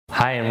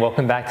Hi, and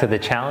welcome back to the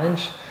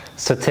challenge.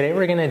 So today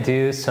we're going to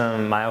do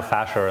some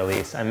myofascial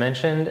release. I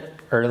mentioned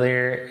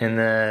earlier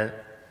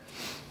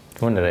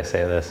when did I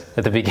say this?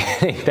 At the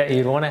beginning, that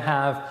you'd want to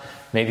have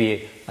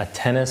maybe a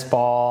tennis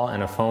ball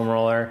and a foam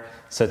roller.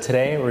 So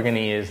today we're going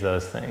to use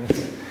those things.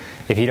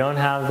 If you don't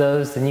have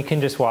those, then you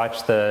can just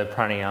watch the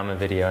pranayama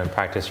video and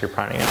practice your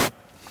pranayama.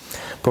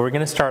 But we're going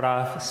to start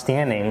off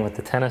standing with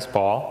the tennis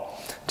ball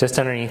just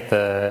underneath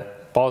the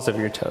balls of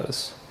your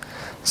toes.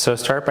 So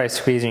start by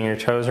squeezing your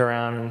toes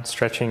around and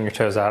stretching your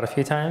toes out a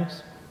few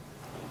times.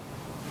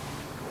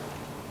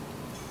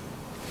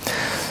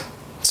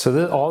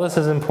 So all this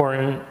is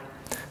important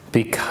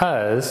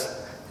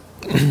because,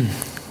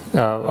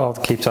 I'll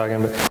keep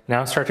talking, but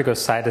now start to go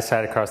side to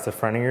side across the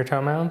front of your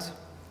toe mounds.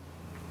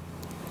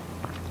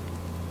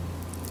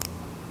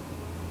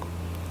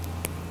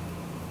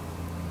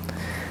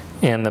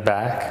 And the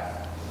back.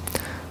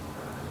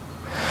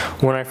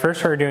 When I first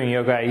started doing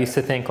yoga, I used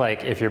to think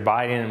like if your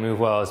body didn't move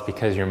well, it's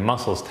because your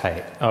muscle's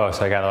tight. Oh,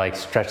 so I gotta like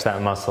stretch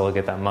that muscle,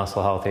 get that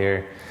muscle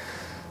healthier.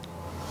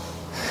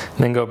 And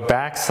then go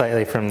back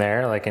slightly from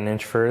there, like an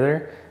inch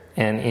further,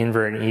 and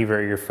invert and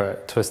evert your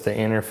foot. Twist the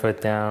inner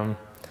foot down,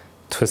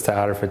 twist the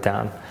outer foot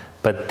down.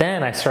 But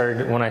then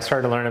when I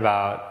started to learn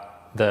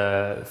about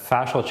the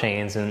fascial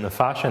chains and the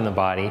fascia in the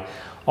body,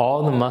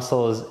 all the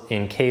muscle is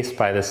encased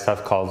by this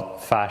stuff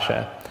called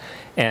fascia.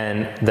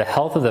 And the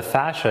health of the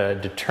fascia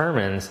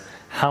determines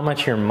how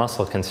much your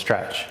muscle can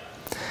stretch.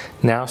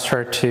 Now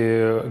start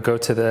to go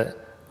to the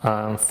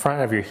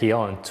front of your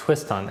heel and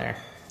twist on there,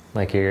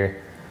 like you're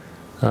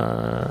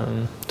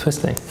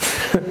twisting.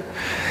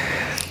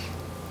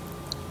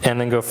 And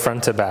then go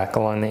front to back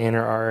along the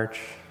inner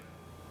arch,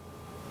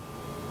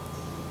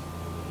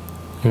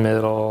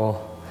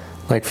 middle,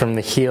 like from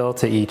the heel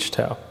to each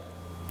toe.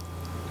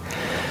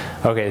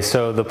 Okay,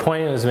 so the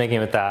point I was making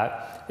with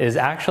that is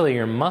actually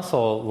your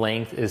muscle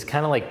length is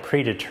kind of like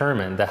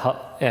predetermined.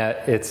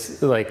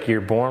 It's like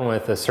you're born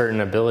with a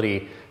certain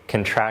ability,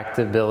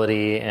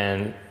 contractibility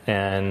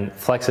and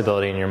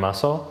flexibility in your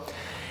muscle,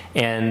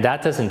 and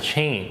that doesn't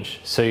change.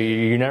 So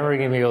you're never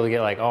going to be able to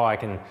get like, oh, I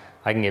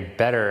can get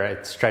better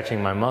at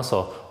stretching my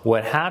muscle.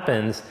 What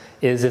happens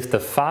is if the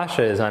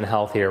fascia is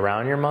unhealthy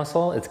around your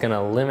muscle, it's going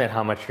to limit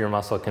how much your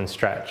muscle can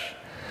stretch.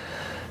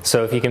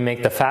 So if you can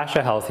make the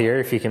fascia healthier,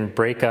 if you can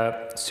break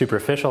up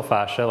superficial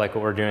fascia like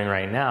what we're doing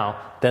right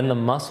now, then the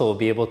muscle will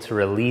be able to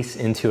release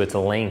into its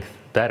length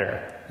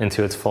better,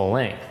 into its full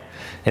length.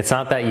 It's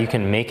not that you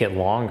can make it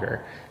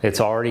longer.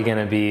 It's already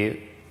going to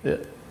be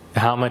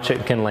how much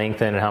it can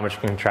lengthen and how much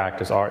it can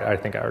contract is already, I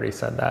think I already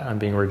said that. I'm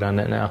being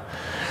redundant now.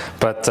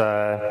 But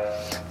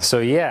so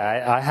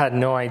yeah, I had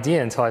no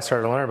idea until I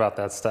started to learn about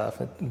that stuff.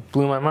 It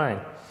blew my mind.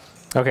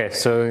 Okay,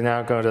 so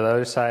now go to the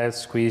other side,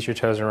 squeeze your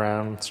toes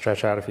around,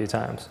 stretch out a few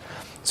times.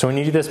 So when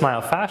you do this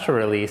myofascial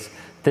release,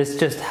 this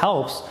just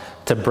helps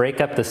to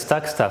break up the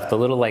stuck stuff, the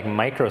little like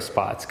micro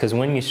spots, because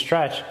when you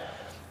stretch,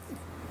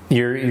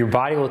 your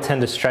body will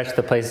tend to stretch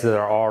the places that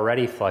are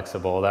already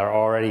flexible, that are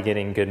already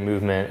getting good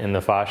movement in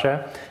the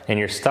fascia, and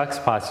your stuck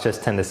spots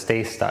just tend to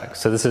stay stuck.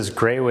 So this is a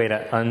great way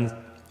to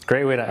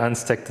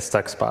unstick the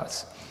stuck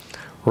spots.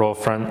 Roll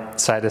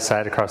side to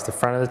side across the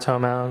front of the toe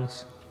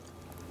mounds,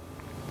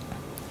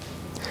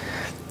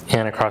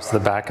 and across the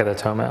back of the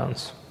toe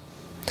mounds.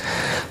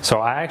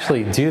 So I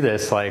actually do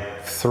this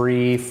like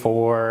 3,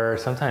 4,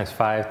 sometimes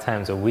 5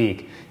 times a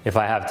week. If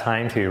I have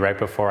time to, right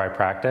before I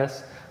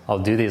practice, I'll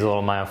do these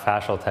little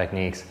myofascial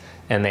techniques,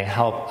 and they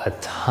help a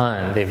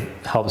ton. They've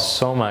helped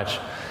so much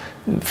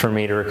for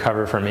me to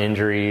recover from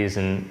injuries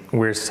and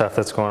weird stuff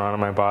that's going on in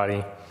my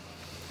body.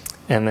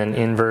 And then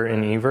invert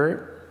and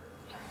evert.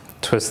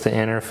 Twist the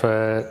inner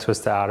foot,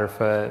 twist the outer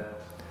foot,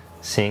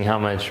 seeing how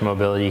much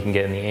mobility you can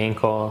get in the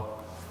ankle.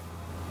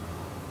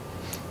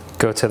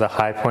 Go to the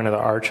high point of the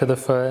arch of the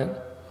foot,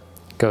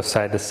 go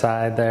side to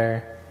side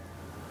there.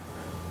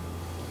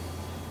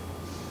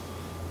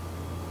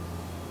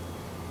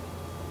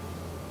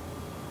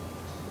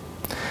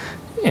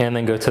 And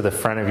then go to the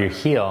front of your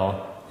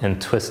heel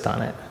and twist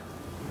on it.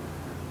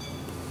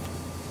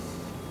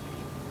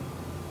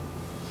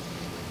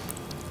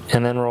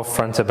 And then roll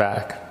front to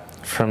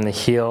back, from the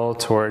heel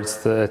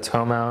towards the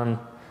toe mound.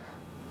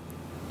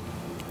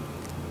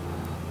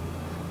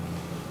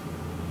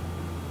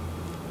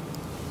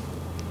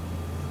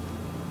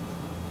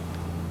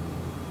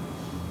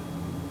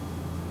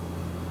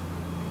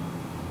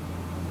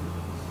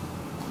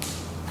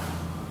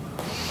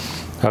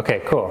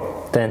 Okay,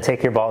 cool. Then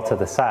take your ball to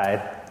the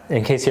side.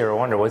 In case you ever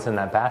wonder what's in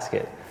that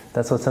basket.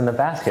 That's what's in the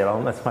basket.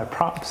 Oh, that's my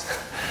props.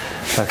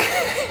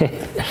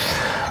 Okay.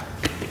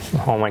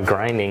 All my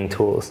grinding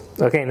tools.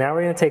 Okay, now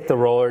we're going to take the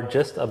roller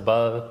just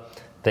above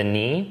the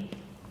knee.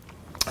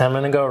 I'm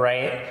going to go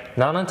right,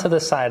 not onto the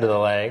side of the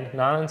leg,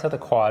 not onto the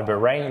quad, but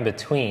right in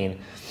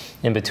between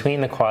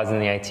the quads and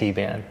the IT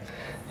band.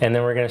 And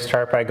then we're going to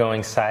start by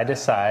going side to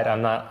side.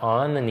 I'm not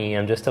on the knee,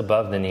 I'm just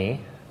above the knee.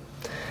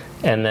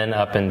 And then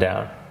up and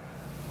down.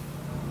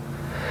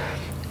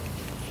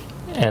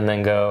 And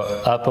then go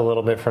up a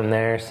little bit from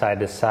there, side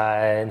to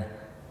side,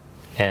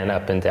 and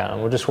up and down.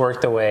 We'll just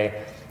work the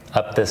way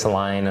up this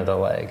line of the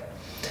leg.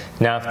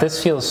 Now, if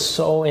this feels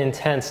so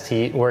intense to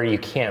you, where you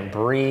can't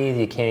breathe,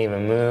 you can't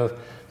even move,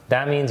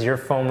 that means your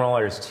foam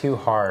roller is too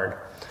hard.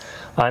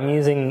 I'm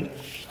using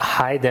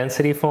high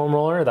density foam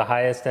roller, the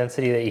highest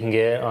density that you can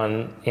get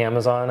on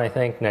Amazon, I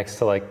think, next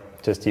to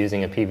like just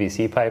using a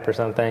PVC pipe or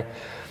something.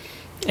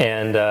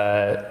 And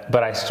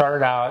but I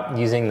started out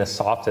using the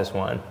softest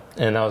one,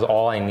 and that was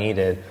all I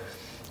needed.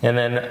 And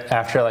then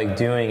after like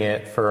doing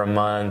it for a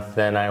month,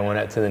 then I went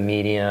up to the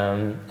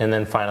medium, and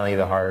then finally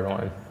the hard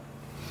one.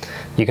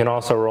 You can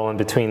also roll in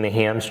between the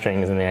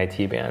hamstrings and the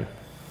IT band.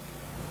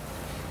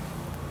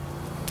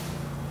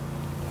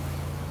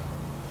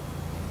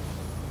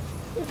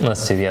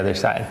 Let's do the other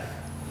side.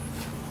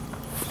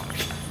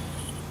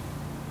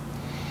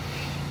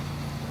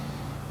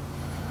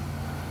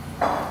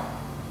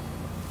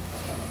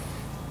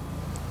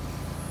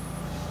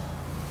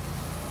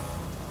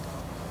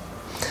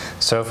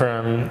 So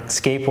from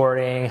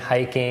skateboarding,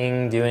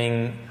 hiking,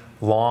 doing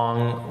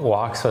long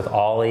walks with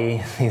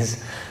Ollie,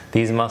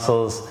 these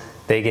muscles,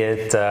 they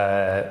get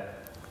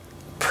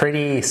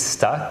pretty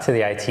stuck to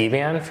the IT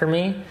band for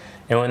me.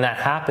 And when that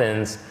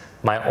happens,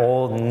 my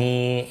old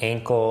knee,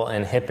 ankle,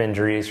 and hip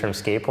injuries from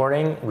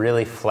skateboarding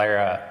really flare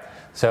up.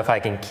 So if I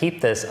can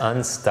keep this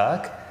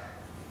unstuck,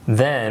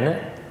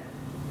 then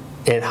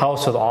it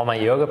helps with all my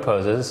yoga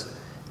poses,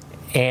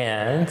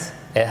 and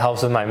it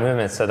helps with my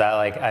movements so that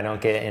like I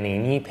don't get any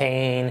knee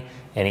pain,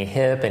 any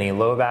hip, any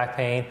low back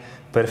pain.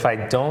 But if I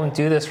don't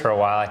do this for a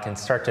while, I can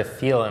start to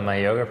feel in my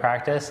yoga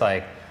practice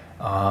like,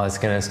 oh, it's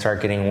gonna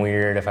start getting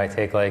weird if I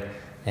take like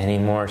any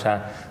more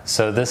time.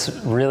 So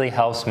this really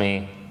helps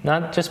me,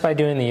 not just by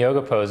doing the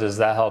yoga poses,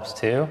 that helps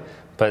too,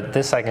 but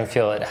this I can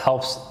feel it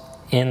helps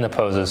in the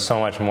poses so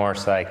much more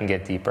so that I can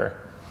get deeper.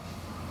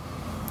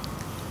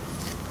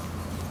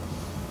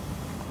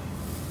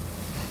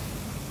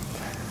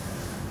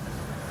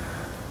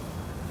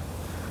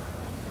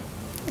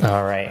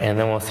 All right, and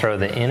then we'll throw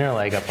the inner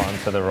leg up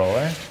onto the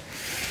roller,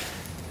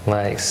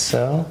 like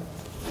so.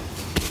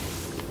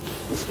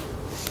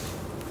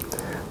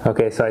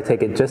 Okay, so I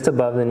take it just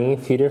above the knee. A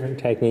few different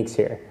techniques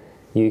here.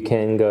 You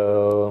can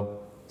go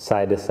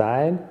side to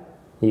side,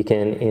 you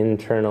can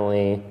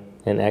internally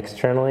and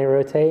externally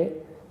rotate,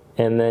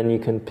 and then you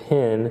can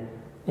pin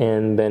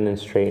and bend and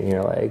straighten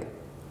your leg.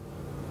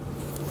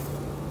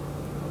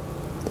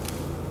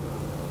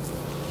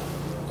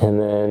 And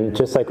then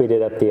just like we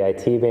did up the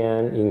IT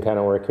band, you can kind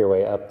of work your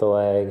way up the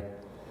leg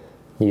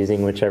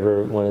using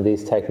whichever one of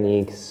these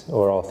techniques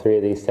or all three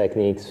of these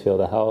techniques feel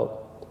to help.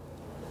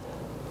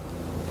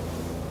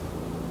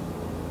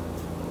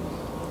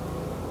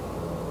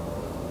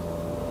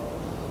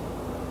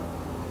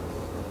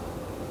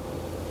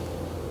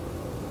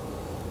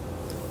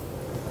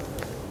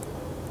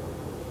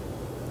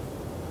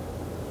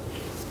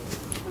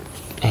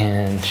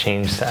 And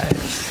change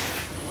sides.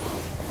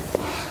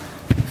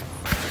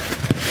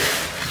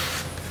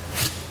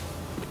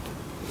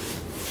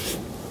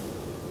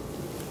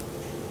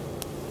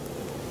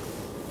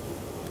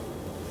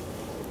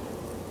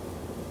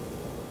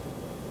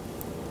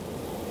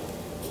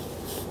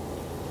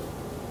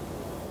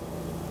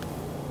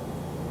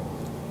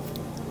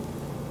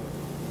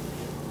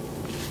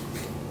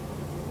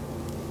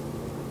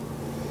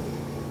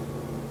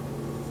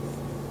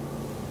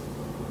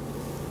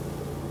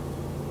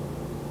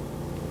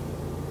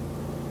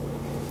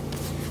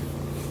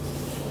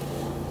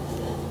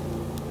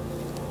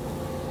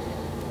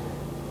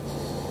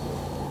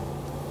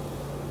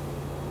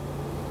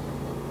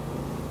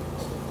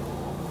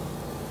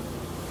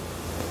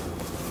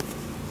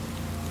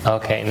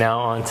 Okay, now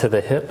onto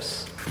the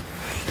hips.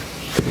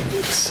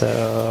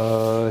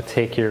 So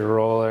take your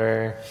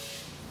roller,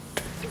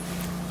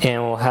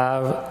 and we'll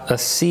have a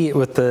seat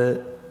with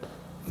the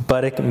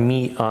buttock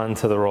meet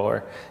onto the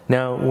roller.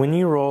 Now, when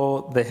you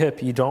roll the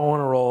hip, you don't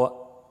want to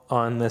roll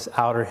on this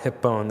outer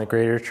hip bone, the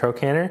greater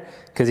trochanter,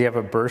 because you have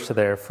a bursa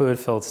there,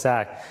 fluid-filled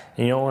sac,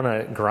 and you don't want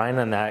to grind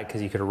on that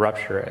because you could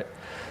rupture it.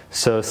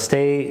 So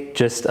stay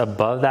just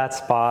above that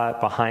spot,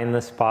 behind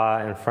the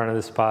spot, in front of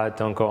the spot.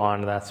 Don't go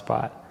onto that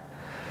spot.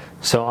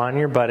 So on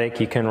your buttock,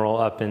 you can roll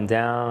up and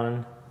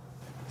down,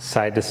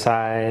 side to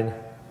side.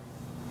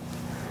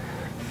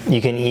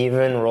 You can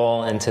even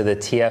roll into the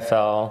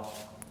TFL,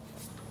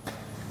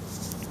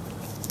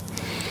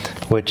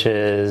 which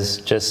is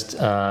just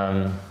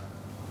to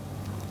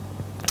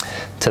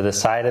the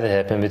side of the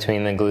hip, in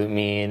between the glute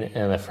med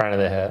and the front of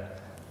the hip.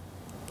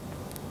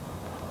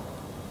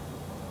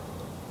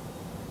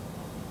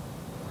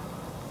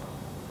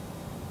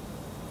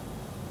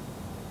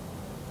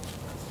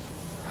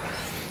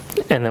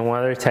 And then one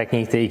other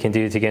technique that you can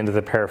do to get into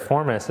the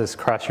piriformis is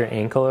cross your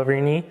ankle over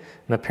your knee. And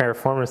the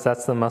piriformis,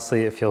 that's the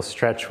muscle that feels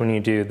stretched when you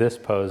do this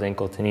pose,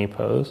 ankle to knee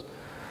pose.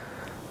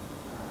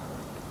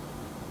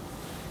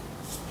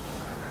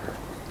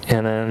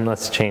 And then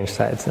let's change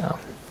sides now.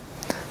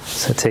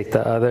 So take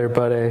the other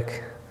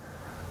buttock.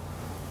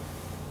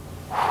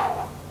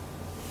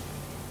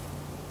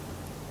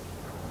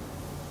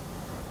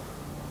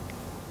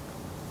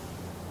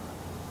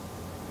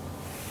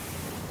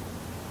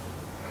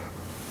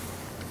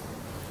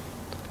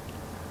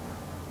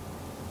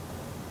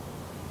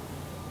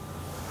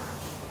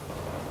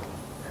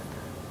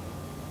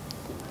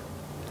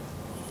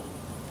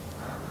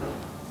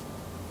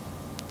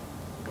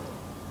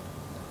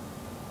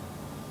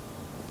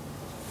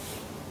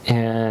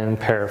 and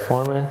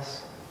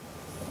piriformis.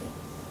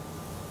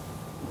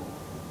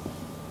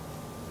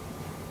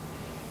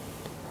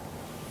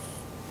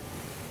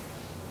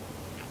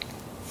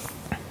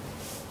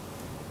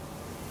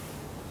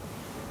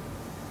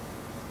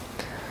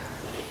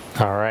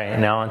 All right,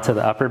 now onto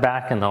the upper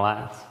back and the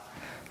lats.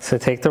 So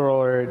take the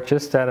roller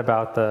just at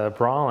about the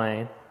bra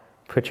line,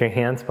 put your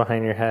hands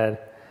behind your head,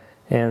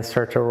 and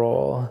start to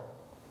roll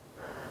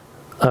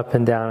up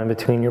and down in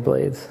between your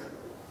blades.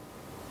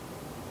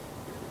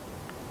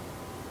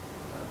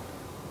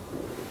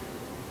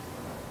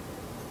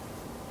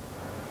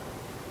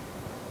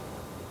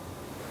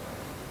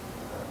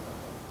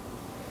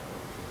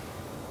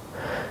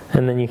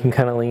 And then you can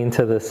kind of lean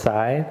to the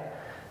side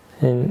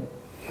and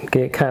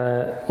get kind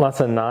of lots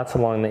of knots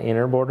along the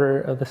inner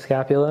border of the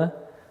scapula,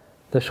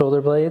 the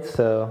shoulder blades.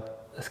 So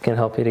this can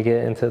help you to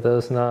get into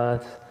those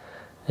knots.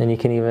 And you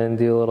can even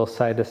do a little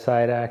side to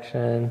side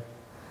action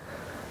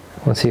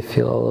once you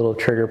feel a little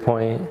trigger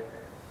point.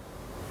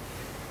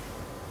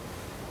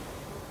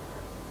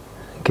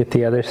 Get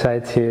the other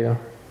side too.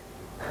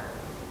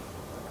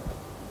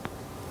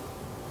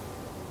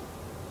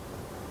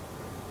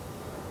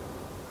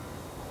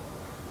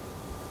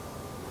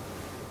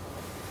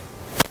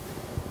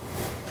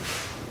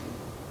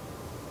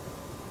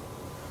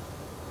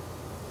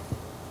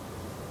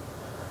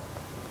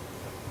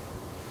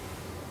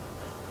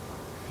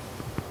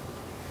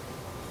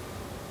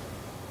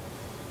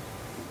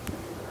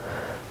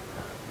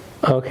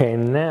 Okay,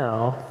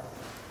 now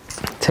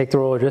take the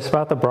roller just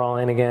about the bra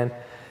line again,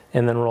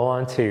 and then roll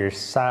onto your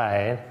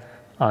side,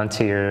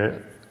 into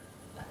your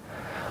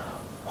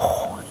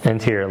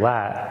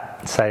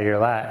lat, side of your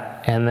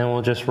lat, and then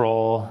we'll just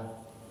roll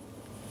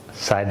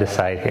side to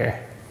side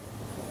here.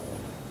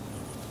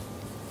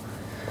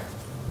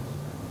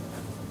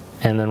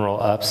 And then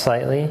roll up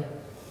slightly.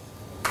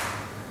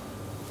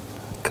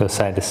 Go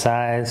side to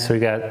side. So we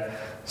got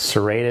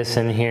serratus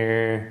in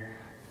here,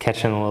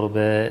 catching a little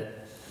bit.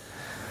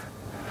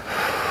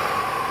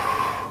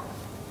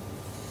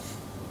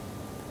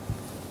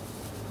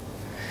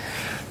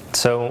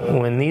 So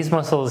when these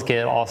muscles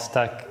get all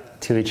stuck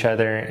to each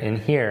other in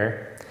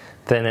here,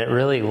 then it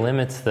really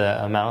limits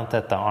the amount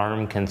that the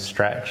arm can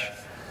stretch.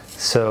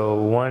 So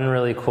one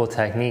really cool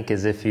technique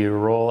is if you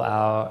roll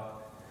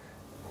out,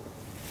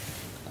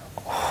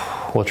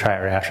 we'll try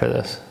it right after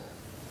this.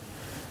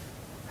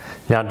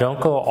 Now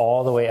don't go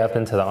all the way up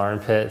into the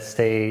armpit,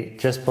 stay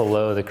just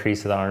below the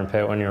crease of the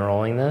armpit when you're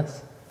rolling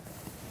this.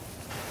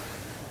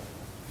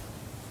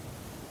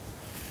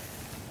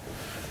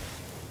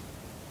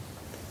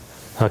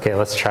 Okay,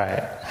 let's try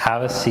it.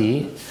 Have a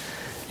seat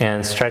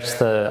and stretch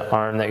the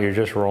arm that you're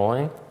just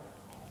rolling.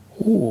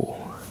 Ooh.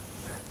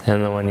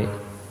 And then when you,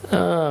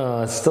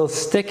 oh, it's still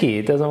sticky.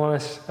 It doesn't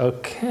want to,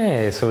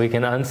 okay, so we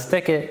can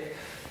unstick it.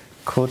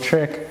 Cool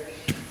trick.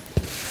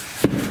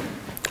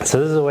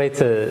 So this is a way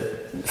to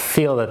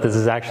feel that this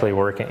is actually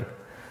working.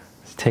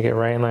 Just take it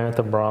right in line with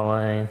the bra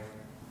line.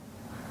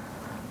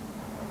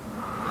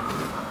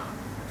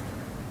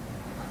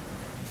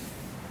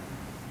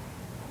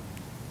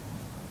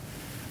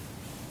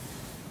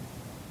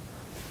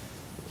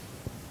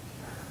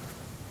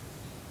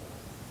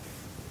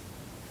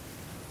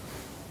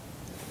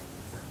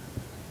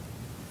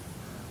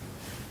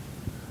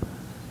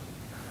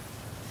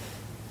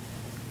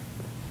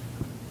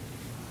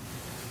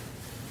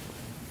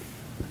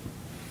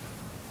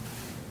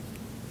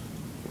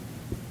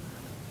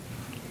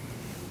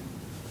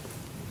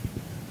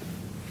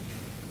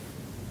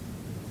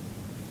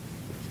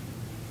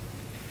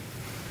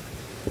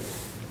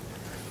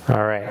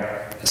 All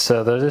right,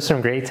 so those are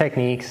some great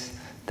techniques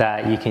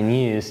that you can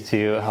use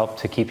to help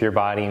to keep your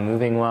body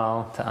moving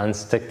well, to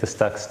unstick the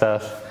stuck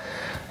stuff.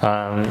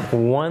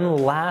 One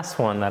last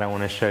one that I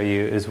want to show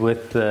you is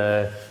with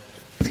the,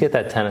 let's get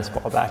that tennis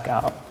ball back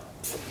out.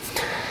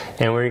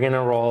 And we're going to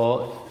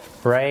roll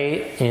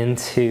right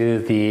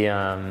into the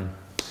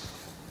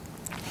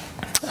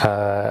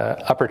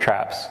upper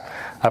traps,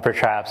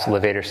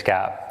 levator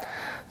scap.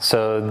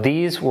 So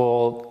these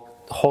will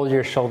hold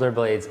your shoulder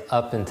blades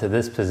up into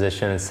this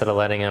position instead of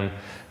letting them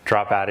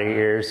drop out of your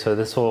ears. So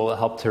this will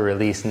help to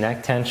release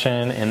neck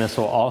tension, and this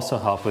will also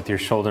help with your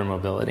shoulder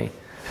mobility.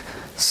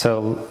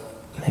 So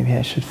maybe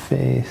I should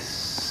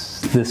face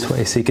this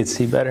way so you could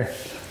see better.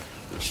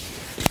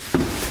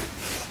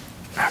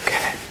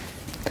 Okay.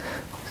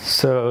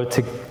 So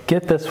to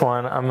get this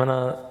one, I'm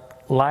gonna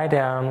lie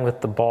down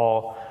with the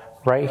ball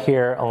right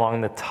here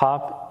along the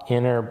top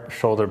inner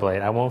shoulder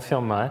blade. I won't feel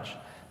much.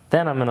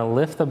 Then I'm going to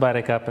lift the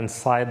buttock up and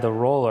slide the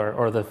roller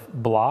or the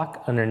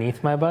block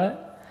underneath my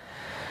butt.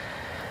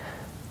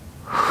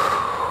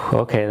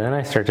 Okay, then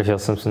I start to feel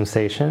some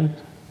sensation.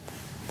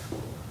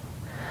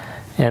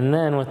 And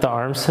then with the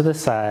arms to the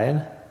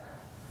side,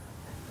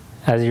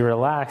 as you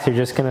relax, you're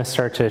just going to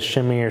start to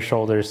shimmy your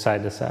shoulders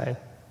side to side.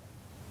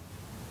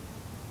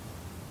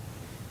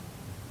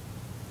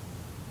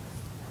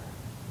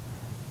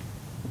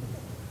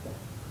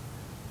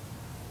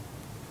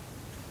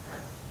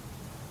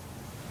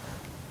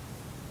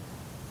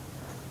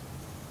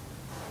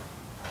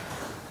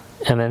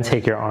 And then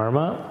take your arm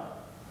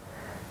up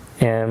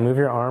and move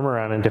your arm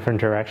around in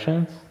different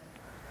directions.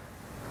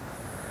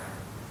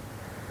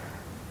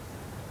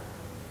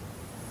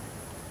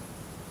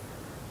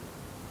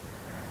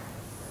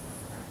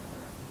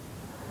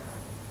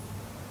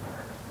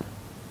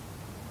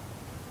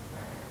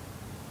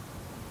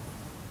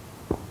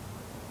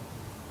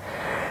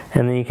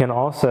 And then you can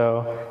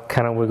also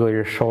kind of wiggle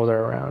your shoulder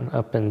around,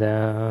 up and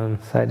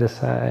down, side to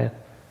side.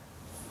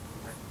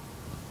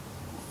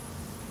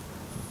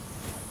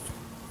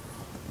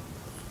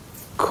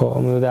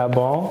 Cool, move that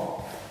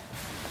ball.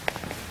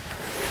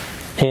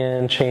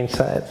 And change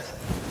sides.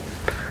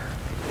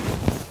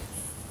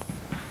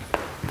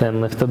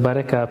 Then lift the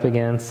buttock up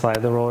again,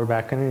 slide the roller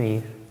back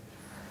underneath.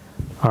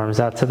 Arms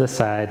out to the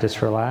side,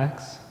 just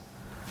relax.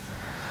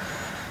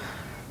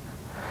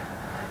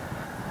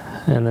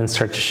 And then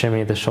start to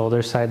shimmy the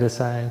shoulders side to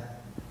side.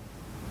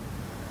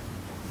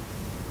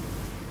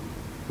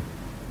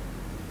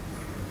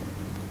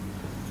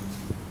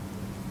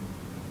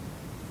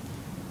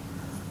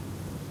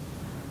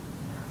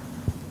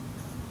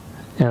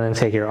 And then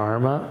take your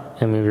arm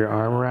up and move your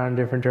arm around in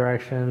different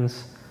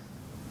directions.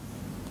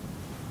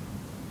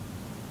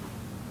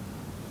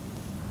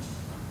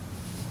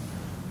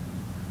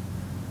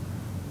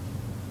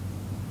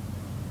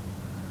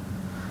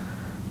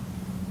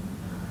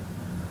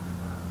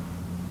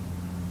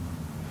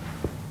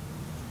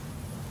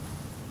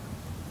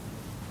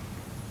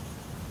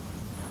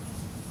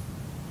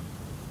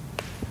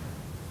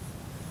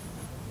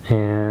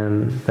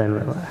 And then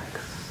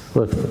relax.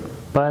 Lift the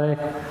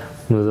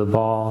buttock, move the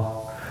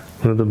ball,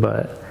 move the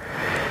butt.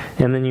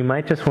 And then you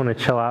might just want to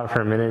chill out for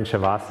a minute in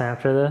Shavasana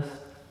after this,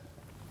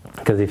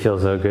 because you feel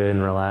so good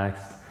and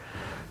relaxed.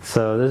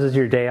 So this is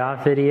your day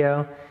off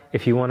video.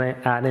 If you want to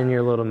add in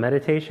your little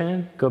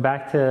meditation, go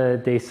back to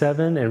day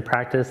 7 and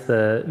practice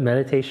the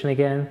meditation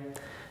again.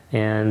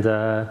 And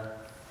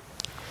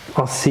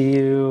I'll see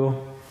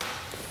you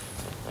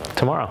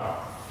tomorrow.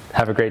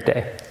 Have a great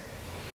day.